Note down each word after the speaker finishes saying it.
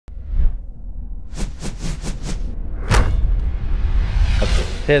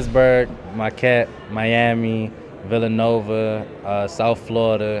Pittsburgh, Marquette, Miami, Villanova, South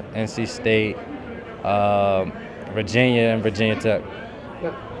Florida, NC State, uh, Virginia, and Virginia Tech,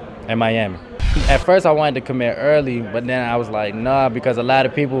 and Miami. At first, I wanted to commit early, but then I was like, nah, because a lot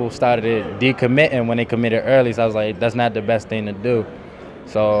of people started decommitting when they committed early. So I was like, that's not the best thing to do.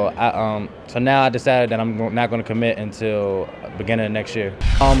 So now I decided that I'm not going to commit until beginning of next year.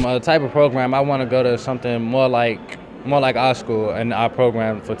 A type of program I want to go to something more like our school and our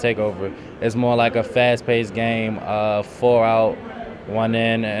program for Takeover. It's more like a fast-paced game, 4 out, 1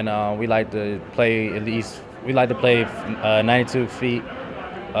 in, and we like to play 92 feet.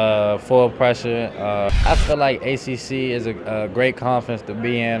 Full pressure. I feel like ACC is a great conference to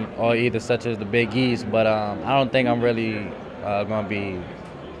be in, or either such as the Big East, but I don't think I'm really going to be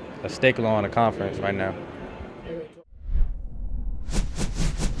a stickler on a conference right now.